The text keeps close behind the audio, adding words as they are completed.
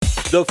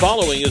The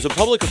following is a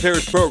public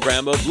affairs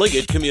program of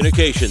Liggett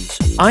Communications.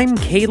 I'm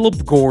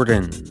Caleb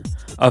Gordon.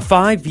 A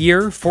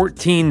 5-year,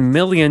 $14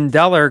 million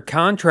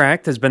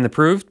contract has been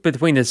approved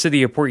between the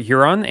City of Port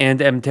Huron and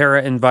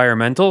Emterra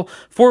Environmental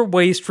for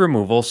waste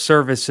removal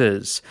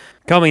services.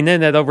 Coming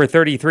in at over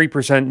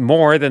 33%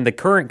 more than the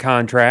current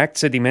contract,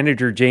 City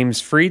Manager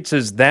James Freed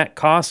says that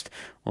cost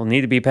will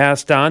need to be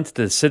passed on to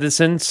the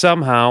citizens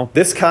somehow.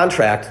 This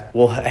contract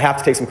will have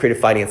to take some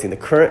creative financing. The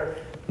current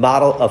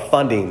model of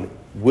funding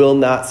will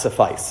not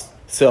suffice.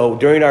 So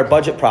during our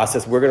budget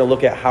process, we're going to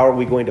look at how are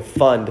we going to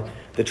fund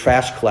the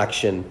trash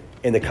collection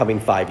in the coming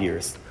 5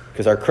 years,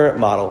 because our current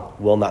model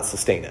will not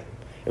sustain it.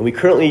 And we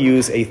currently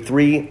use a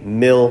 3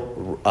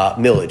 mil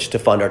millage to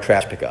fund our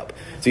trash pickup.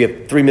 So you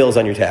have 3 mils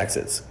on your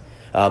taxes.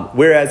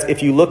 Whereas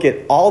if you look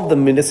at all the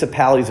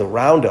municipalities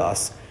around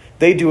us,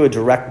 they do a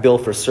direct bill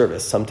for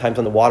service, sometimes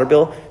on the water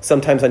bill,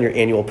 sometimes on your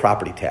annual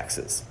property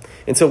taxes.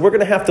 And so we're going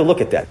to have to look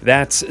at that.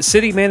 That's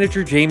City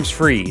Manager James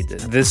Freed.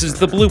 This is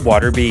the Blue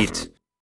Water Beat.